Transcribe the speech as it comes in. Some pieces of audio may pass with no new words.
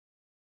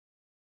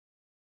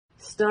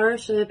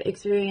Starship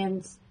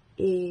Experience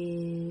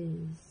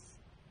is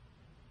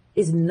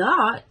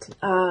not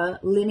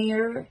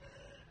linear,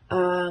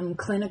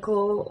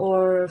 clinical,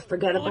 or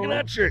forgettable. Look at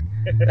that shirt.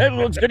 That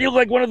looks good. You look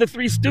like one of the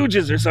Three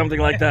Stooges or something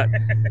like that.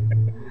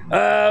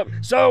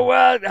 So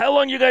how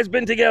long you guys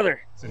been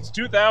together? Since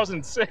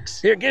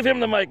 2006. Here, give him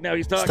the mic now.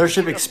 He's talking.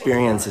 Starship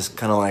Experience is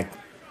kind of like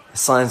a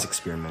science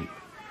experiment,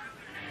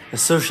 a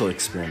social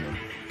experiment,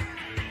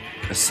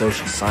 a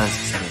social science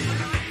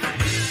experiment.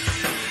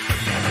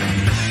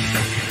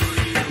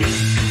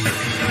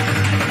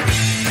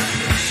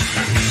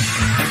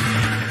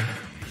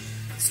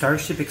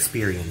 Starship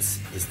Experience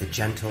is the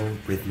gentle,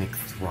 rhythmic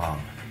throb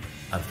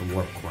of the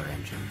warp core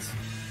engines.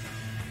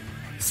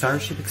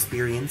 Starship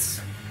Experience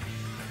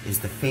is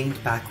the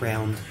faint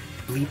background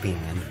bleeping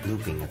and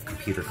blooping of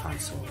computer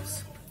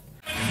consoles.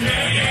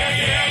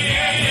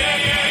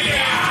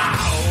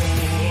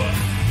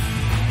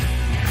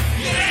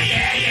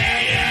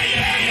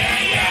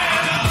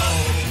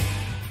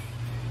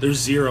 There's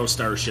 0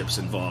 starships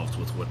involved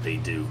with what they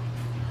do.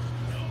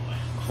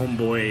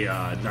 Homeboy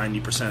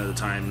 90% of the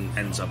time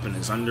ends up in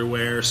his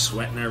underwear,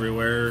 sweating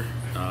everywhere,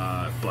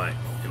 but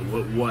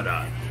what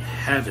a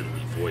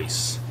heavenly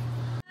voice.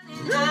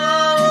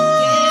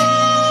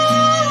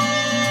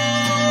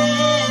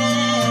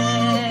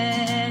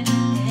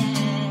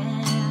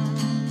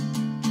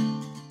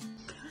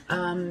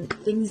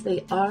 Things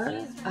they are,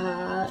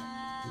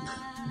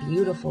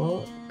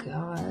 beautiful,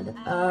 God,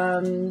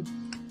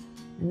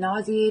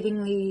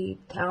 nauseatingly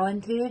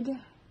talented.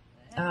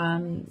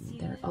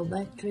 They're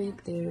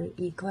electric, they're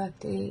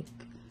eclectic,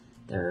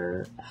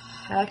 they're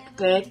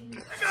hectic.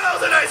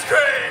 $1,000 ice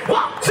cream!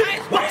 1, 2,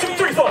 1, 2,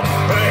 3, 4.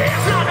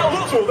 It's not how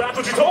those will, that's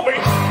what you told me.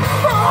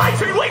 I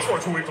say late for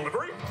 2-week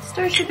delivery.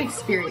 Starship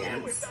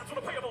Experience.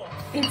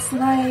 It's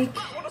like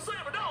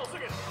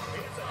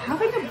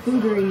having a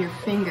booger in your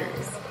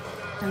fingers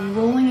and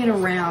rolling it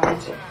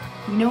around.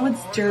 You know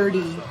it's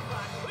dirty.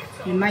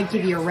 It might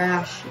give you a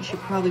rash. You should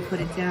probably put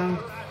it down.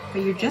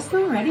 But you're just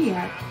not ready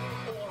yet.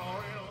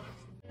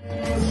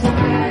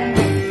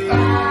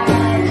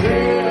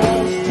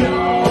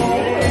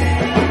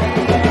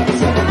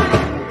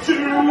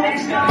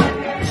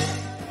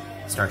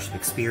 Starship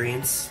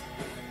Experience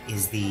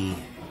is the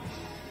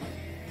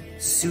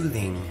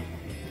soothing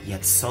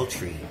yet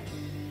sultry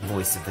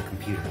voice of the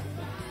computer,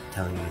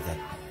 telling you that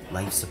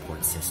life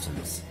support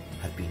systems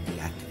have been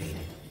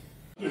deactivated.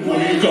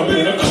 Wake up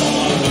in a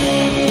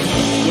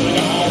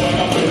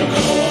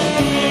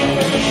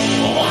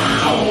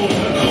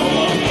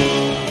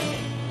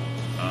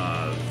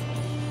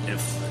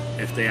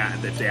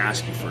If they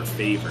ask you for a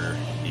favor,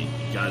 you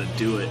gotta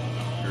do it,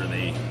 or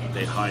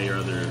they hire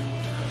other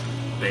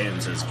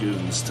bands as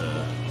goons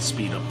to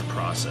speed up the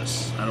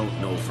process. I don't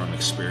know from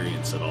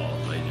experience at all.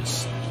 I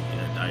just,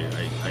 I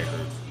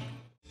heard.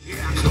 Yeah,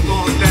 come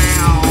on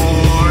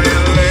down, you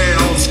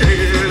little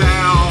scared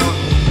out.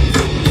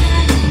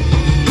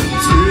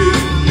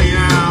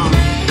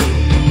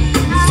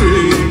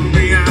 Freak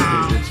me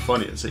out. It's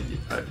funny. It's like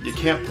you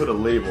can't put a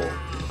label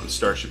on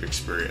Starship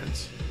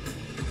Experience.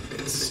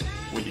 It's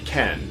well, you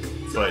can,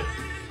 but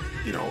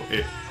you know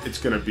it's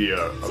going to be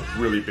a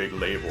really big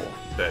label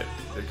that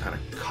kind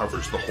of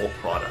covers the whole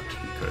product,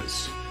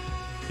 because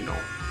you know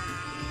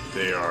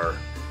they are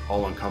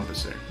all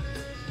encompassing.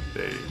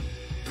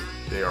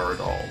 They are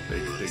it all. They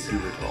do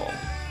it all.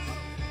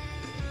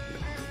 You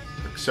know,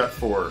 except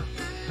for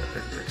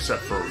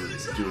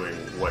doing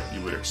what you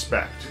would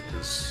expect,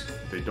 because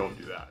they don't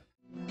do that.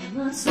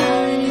 One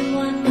story,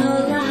 one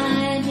more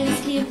line,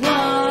 just keep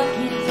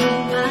walking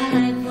through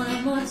life.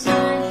 One more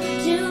time,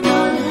 2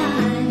 more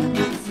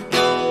lines.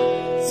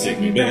 Take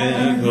me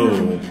back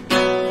home.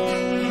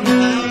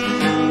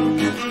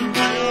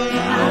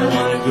 I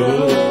wanna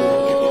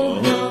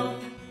go.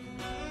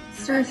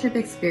 Starship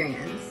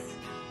Experience.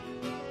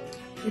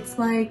 It's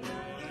like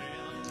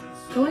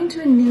going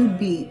to a nude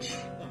beach.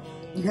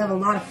 You have a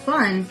lot of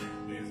fun,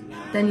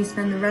 then you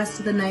spend the rest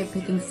of the night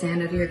picking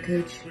sand out of your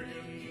cooch.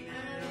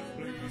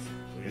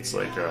 It's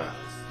like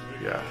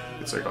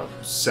it's like a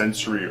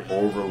sensory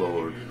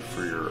overload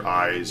for your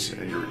eyes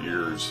and your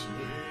ears.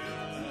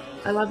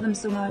 I love them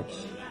so much.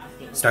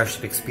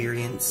 Starship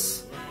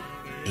Experience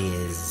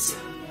is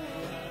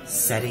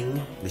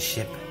setting the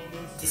ship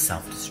to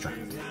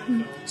self-destruct.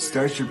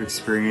 Starship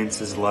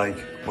Experience is like,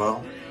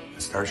 well,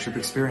 a Starship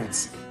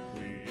Experience.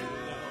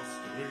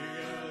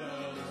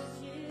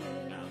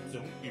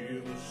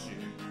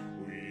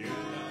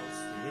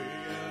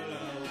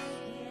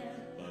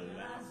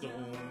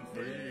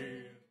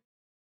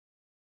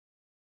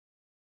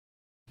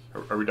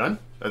 Are we done?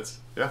 That's,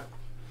 yeah.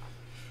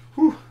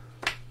 Whew.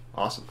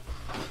 Awesome.